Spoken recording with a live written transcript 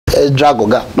drag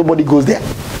Oga. Nobody goes there.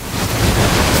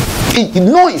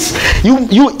 Noise.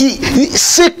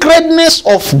 Sacredness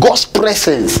of God's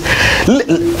presence.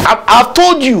 I've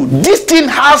told you, this thing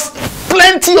has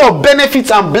plenty of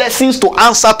benefits and blessings to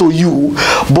answer to you,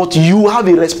 but you have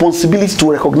a responsibility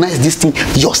to recognize this thing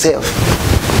yourself.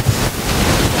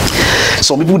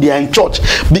 Some people, they are in church,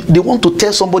 they want to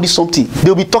tell somebody something,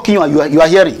 they'll be talking, you are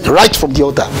hearing right from the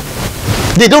altar.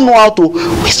 They don't know how to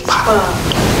whisper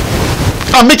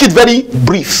and make it very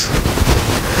brief.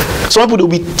 Some people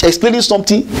will be explaining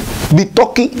something, be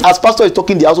talking, as pastor is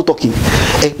talking, they are also talking.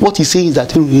 What he's saying is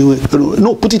that,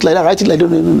 no, put it like that, write it like that,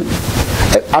 no.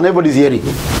 And everybody's hearing.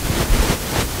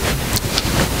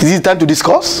 Is it time to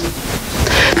discuss?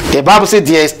 The Bible says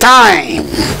there is time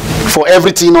for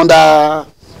everything under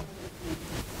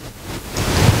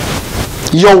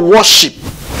your worship.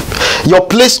 Your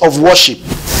place of worship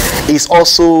is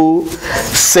also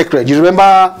sacred. You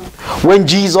remember when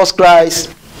Jesus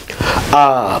Christ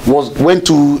went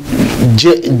to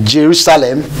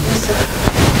Jerusalem,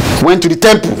 went to the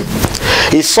temple,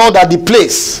 he saw that the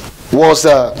place was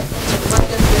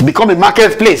become a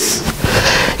marketplace.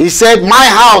 He said, my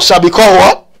house shall be called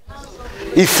what?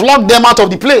 He flogged them out of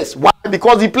the place. Why?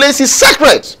 Because the place is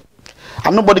sacred.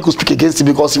 And nobody could speak against him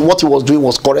because what he was doing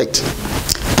was correct.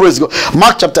 Praise God.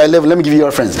 Mark chapter 11, let me give you a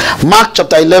reference. Mark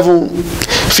chapter 11,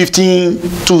 15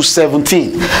 to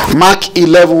 17. Mark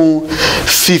 11,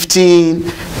 15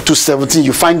 to 17.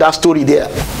 You find that story there.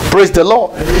 Praise the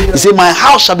Lord. He said, my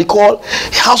house shall be called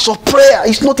a house of prayer.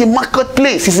 It's not a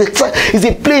marketplace. It's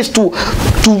a place to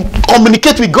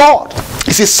communicate with God.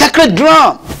 It's a sacred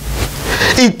ground.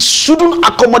 It shouldn't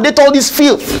accommodate all this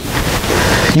filth.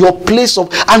 Your place of,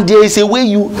 and there is a way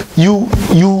you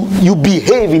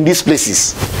behave in these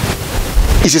places.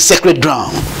 It's a sacred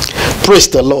ground. Praise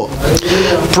the Lord.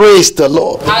 Hallelujah. Praise the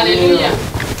Lord. Hallelujah.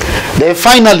 Then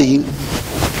finally,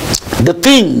 the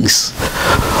things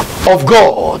of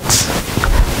God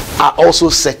are also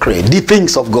sacred. The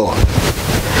things of God.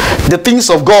 The things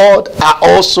of God are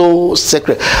also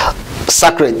sacred.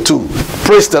 Sacred too.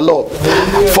 Praise the Lord.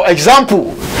 Hallelujah. For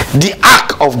example, the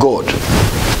ark of God.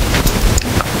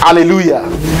 Hallelujah.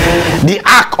 The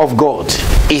ark of God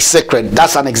is sacred.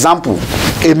 That's an example.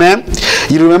 Amen.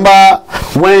 You remember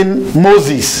when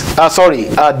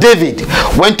David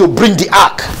went to bring the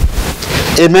ark.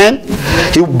 Amen.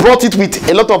 He brought it with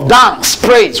a lot of dance,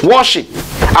 praise, worship,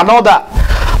 and all that.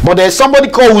 But there's somebody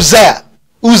called Uzzah.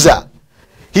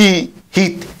 He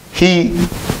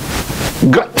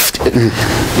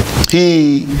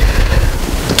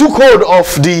took hold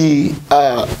of the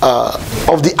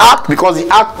ark because the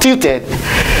ark tilted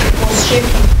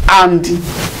and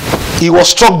he was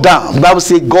struck down. The Bible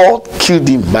says God killed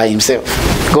him by himself.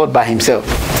 God by himself.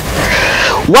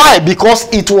 Why? Because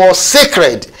it was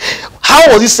sacred.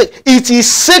 How was it sacred? It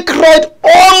is sacred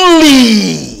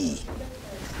only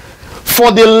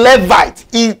for the Levite.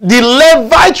 The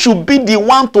Levite should be the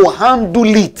one to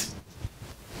handle it.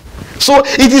 So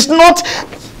it is not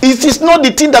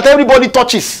the thing that everybody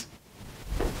touches.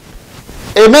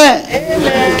 Amen.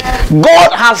 Amen.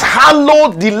 God has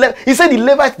hallowed the Levite. He said the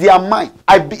Levites, they are mine.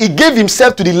 He gave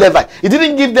himself to the Levite. He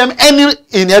didn't give them any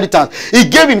inheritance. He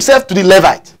gave himself to the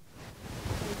Levite.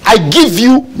 I give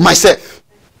you myself.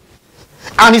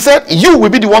 And he said, you will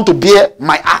be the one to bear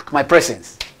my ark, my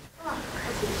presence.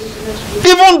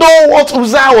 Even though what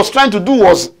Uzziah was trying to do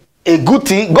was a good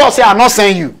thing, God said, I'm not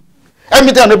sending you. Let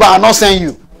me tell your neighbor, I'm not sending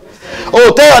you.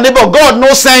 Oh, tell your neighbor, God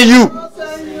no send you.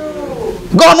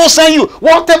 God no send you.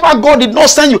 Whatever God did not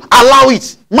send you, allow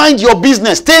it. Mind your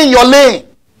business. Stay in your lane.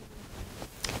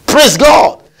 Praise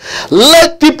God.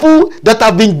 Let people that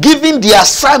have been given the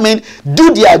assignment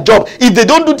do their job. If they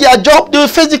don't do their job, they will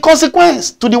face the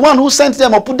consequence to the one who sent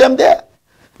them or put them there.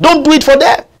 Don't do it for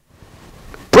them.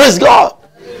 Praise God.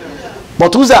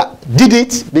 But Uzzah did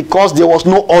it because there was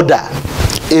no order.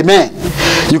 Amen.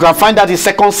 You can find that in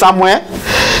 2 Samuel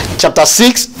chapter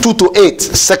 6, 2 to 8.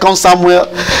 2 Samuel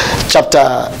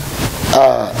chapter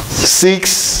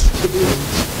 6,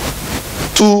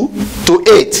 2 to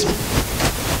 8.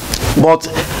 But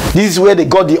this is where they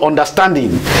got the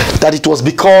understanding that it was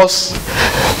because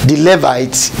the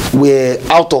Levites were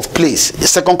out of place.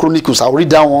 2 Chronicles, I'll read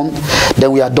that one,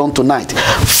 then we are done tonight.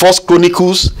 1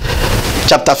 Chronicles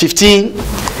chapter 15,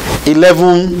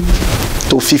 11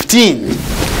 to 15.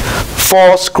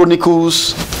 1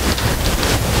 Chronicles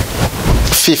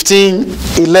 15,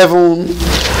 11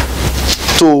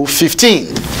 to 15.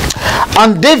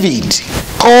 And David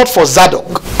called for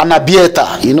Zadok and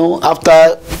Abiathar,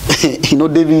 after,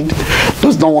 David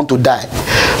does not want to die.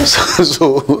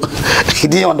 So he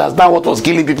didn't understand what was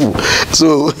killing people.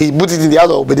 So he put it in the house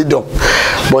of Obed-Edom.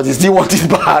 but he still wants it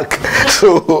back.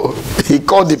 So he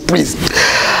called the priest.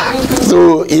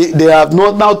 So they have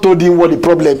not now told him what the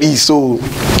problem is. So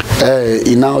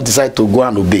he now decided to go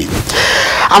and obey.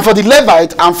 And for the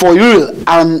Levite, and for Uriel,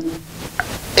 and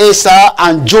Asa,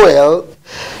 and Joel,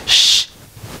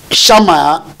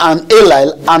 Shammah, and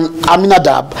Elil, and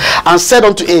Aminadab, and said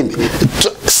unto them,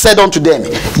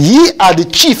 ye are the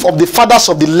chief of the fathers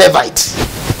of the Levites.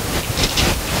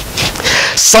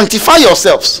 Sanctify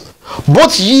yourselves,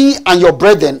 both ye and your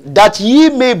brethren, that ye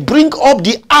may bring up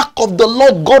the ark of the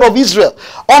Lord God of Israel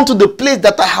unto the place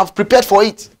that I have prepared for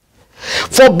it.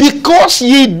 For because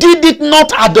ye did it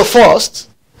not at the first,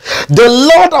 the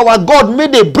Lord our God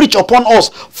made a breach upon us,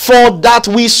 for that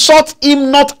we sought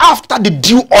him not after the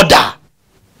due order.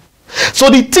 So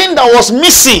the thing that was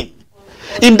missing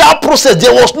in that process,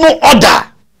 there was no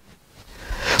order.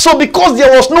 So because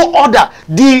there was no order,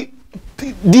 the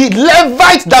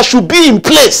Levites that should be in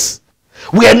place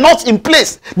were not in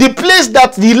place. The place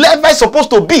that the Levites supposed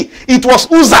to be, it was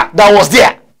Uzzah that was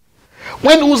there.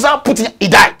 When Uzzah put in, he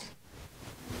died.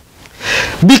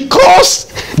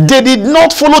 Because they did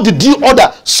not follow the due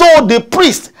order, so the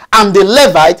priest and the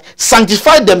Levite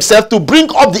sanctified themselves to bring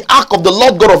up the ark of the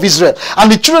Lord God of Israel,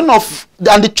 and the children of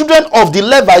the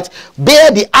Levites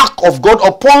bear the ark of God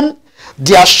upon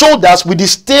their shoulders with the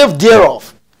staff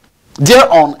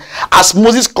thereon, as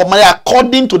Moses commanded,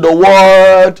 according to the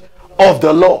word of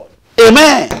the Lord.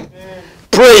 Amen. Amen.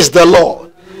 Praise the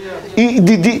Lord.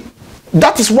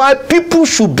 That is why people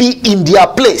should be in their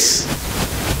place.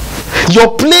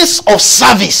 Your place of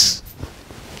service.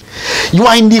 You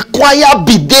are in the choir,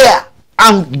 be there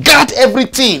and guard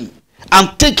everything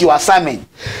and take your assignment.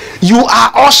 You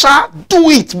are usher, do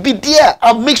it, be there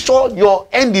and make sure your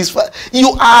end is.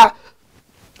 You are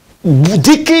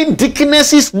deacon,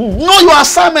 deaconesses, know your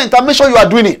assignment and make sure you are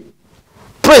doing it.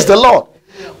 Praise the Lord.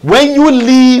 When you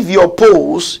leave your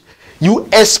post, you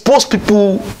expose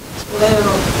people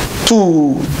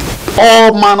to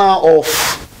all manner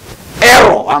of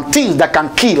error and things that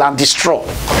can kill and destroy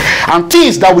and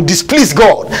things that will displease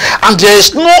God, and there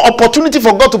is no opportunity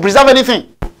for God to preserve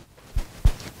anything.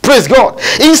 Praise God.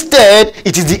 Instead,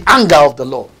 it is the anger of the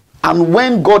Lord, and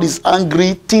when God is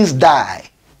angry, things die.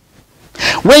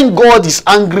 When God is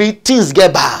angry, things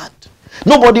get bad.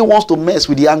 Nobody wants to mess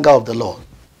with the anger of the Lord.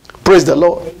 Praise the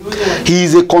Lord. He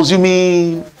is a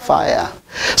consuming fire.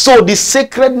 So the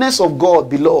sacredness of God,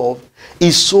 beloved,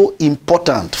 is so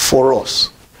important for us.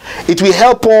 It will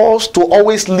help us to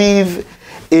always live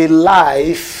a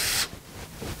life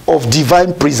of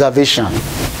divine preservation.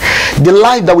 The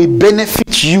life that will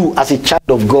benefit you as a child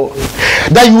of God.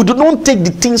 That you do not take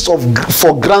the things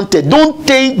for granted. Don't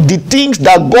take the things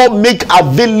that God make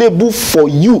available for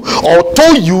you or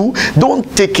to you. Don't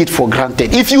take it for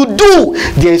granted. If you do,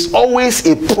 there is always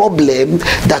a problem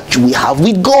that you will have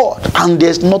with God. And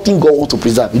there's nothing God wants to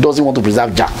preserve. He doesn't want to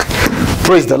preserve Jack.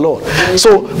 Praise the Lord.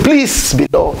 So please,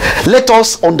 beloved, let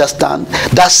us understand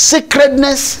that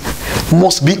sacredness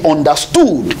must be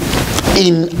understood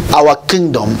in our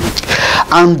kingdom,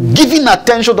 and giving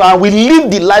attention to, and we live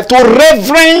the life to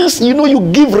reverence. You know, you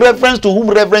give reverence to whom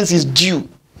reverence is due.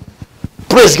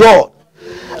 Praise God.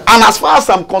 And as far as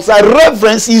I'm concerned,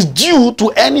 reverence is due to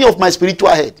any of my spiritual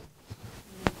head,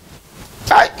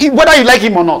 whether you like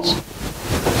him or not.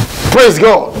 Praise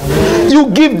God. You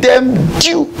give them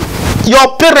due.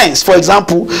 Your parents, for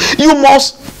example, you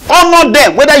must honor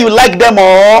them, whether you like them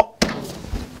or.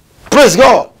 Praise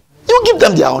God. You give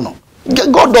them their honor.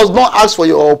 God does not ask for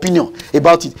your opinion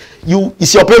about it.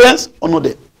 It's your parents, honor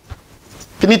them.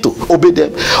 You need to obey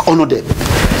them, honor them.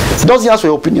 Does he ask for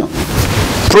your opinion?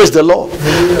 Praise the Lord.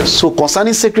 So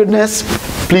concerning sacredness,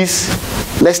 please,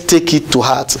 let's take it to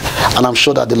heart, and I'm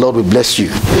sure that the Lord will bless you.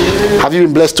 Have you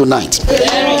been blessed tonight?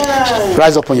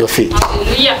 Rise up on your feet.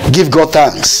 Give God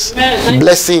thanks.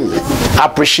 Bless him.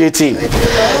 Appreciate him.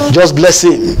 Just bless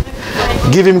him.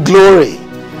 Give him glory.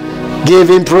 Give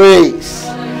him praise.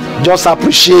 Just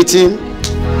appreciate him.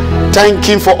 Thank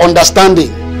him for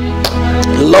understanding.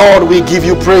 Lord, we give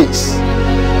you praise.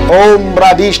 Om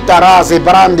bradish taraze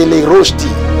brandele rosti.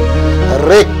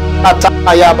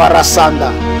 Rekataya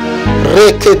barasanda.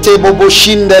 Rekete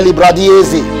boboshinda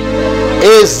libradieze.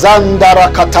 Ezandara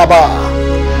kataba.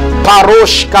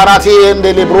 Parosh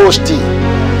karatiende librosti.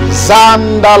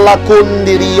 Zanda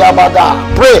lakundiri abada.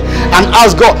 Pray and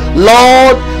ask God,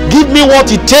 Lord, give me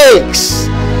what it takes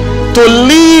to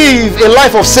live a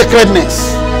life of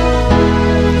sacredness,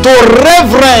 to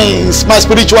reverence my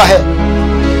spiritual head,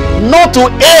 not to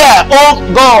err.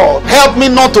 Oh God, help me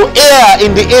not to err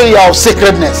in the area of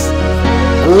sacredness.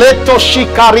 Leto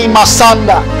shikari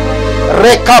masanda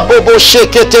rekabobo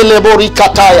shekete lebori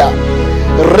kataya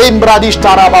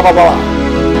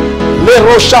Le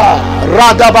Rosha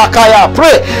Radabakaya.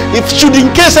 Pray. If should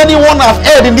in case anyone have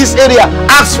erred in this area,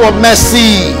 ask for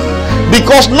mercy.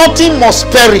 Because nothing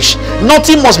must perish,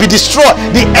 nothing must be destroyed.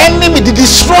 The enemy, the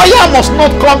destroyer must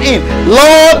not come in.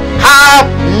 Lord,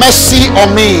 have mercy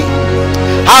on me.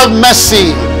 Have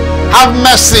mercy. Have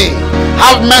mercy.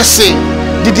 Have mercy.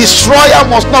 The destroyer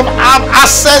must not have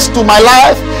access to my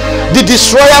life. The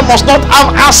destroyer must not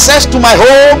have access to my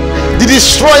home. The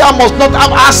destroyer must not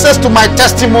have access to my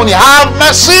testimony. Have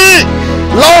mercy.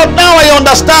 Lord, now I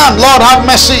understand. Lord, have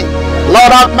mercy.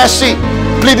 Lord, have mercy.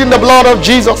 Pleading the blood of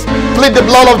Jesus. Plead the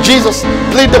blood of Jesus.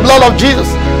 Plead the blood of Jesus.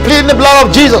 Plead the blood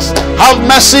of Jesus. Have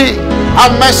mercy.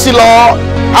 Have mercy, Lord.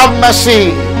 Have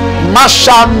mercy.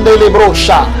 Mashandele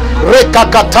brosha.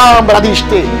 Rekakatam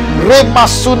bradiste.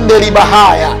 Remasundeli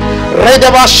bahaya.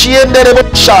 Redevashiende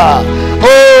rebosha.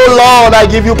 Oh Lord, I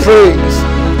give you praise.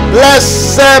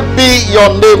 Blessed be your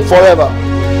name forever.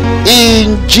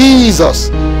 In Jesus'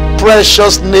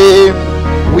 precious name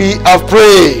we have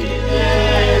prayed.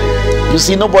 You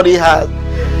see, nobody has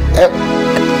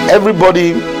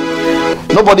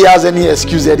any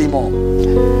excuse anymore.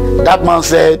 That man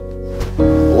said,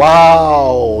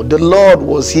 wow, the Lord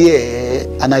was here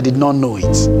and I did not know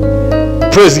it.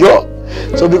 Praise God.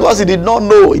 So because he did not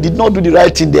know, he did not do the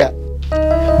right thing there.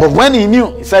 But when he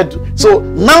knew, he said, so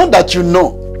now that you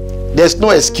know, there's no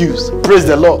excuse. Praise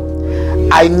the Lord.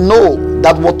 I know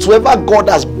that whatsoever God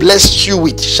has blessed you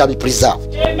with shall be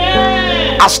preserved.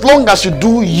 Amen. As long as you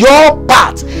do your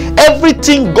part,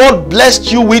 everything God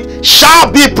blessed you with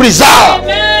shall be preserved.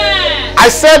 Amen. I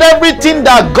said everything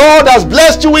that God has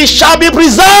blessed you with shall be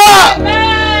preserved.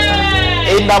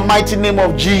 Amen. In the mighty name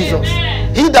of Jesus.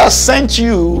 Amen. He that sent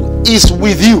you is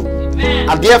with you. Amen.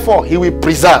 And therefore he will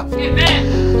preserve.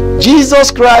 Amen.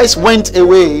 Jesus Christ went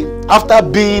away after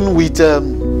being with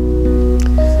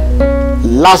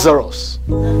Lazarus.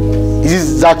 This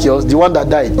is Zacchaeus, the one that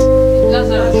died.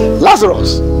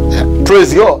 Lazarus. Yeah.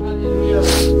 Praise God.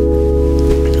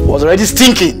 Was already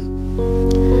stinking.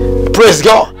 Praise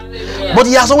God. But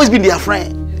he has always been their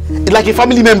friend, like a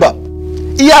family member.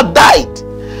 He had died,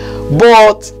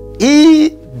 but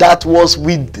he that was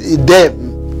with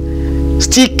them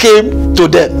still came to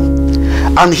them.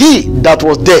 And he that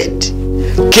was dead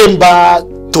came back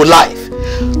to life,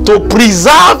 to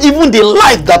preserve even the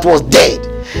life that was dead.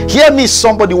 Hear me,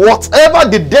 somebody. Whatever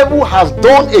the devil has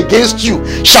done against you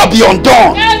shall be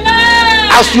undone. Amen.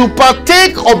 As you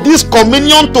partake of this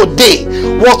communion today,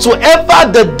 whatsoever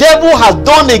the devil has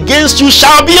done against you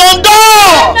shall be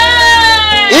undone.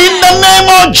 Amen. In the name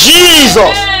of Jesus.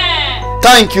 Amen.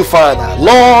 Thank you, Father.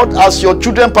 Lord, as your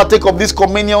children partake of this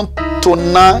communion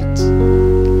tonight,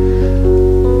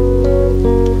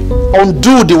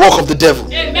 undo the work of the devil.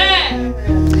 Amen.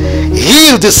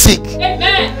 Heal the sick.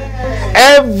 Amen.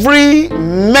 Every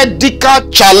medical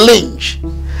challenge,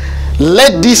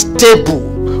 let this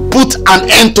table put an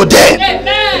end to them.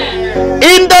 Amen.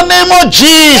 In the name of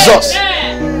Jesus.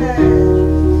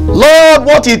 Amen. Lord,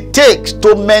 what it takes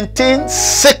to maintain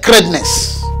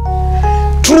sacredness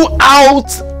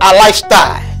throughout our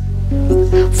lifestyle,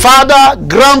 Father,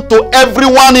 grant to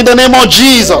everyone in the name of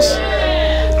Jesus.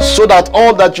 So that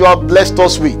all that you have blessed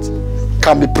us with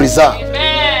can be preserved.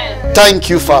 Amen. Thank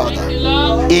you, Father. Thank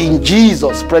you, in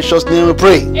Jesus' precious name we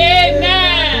pray.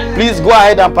 Amen. Please go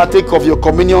ahead and partake of your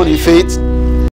communion in faith.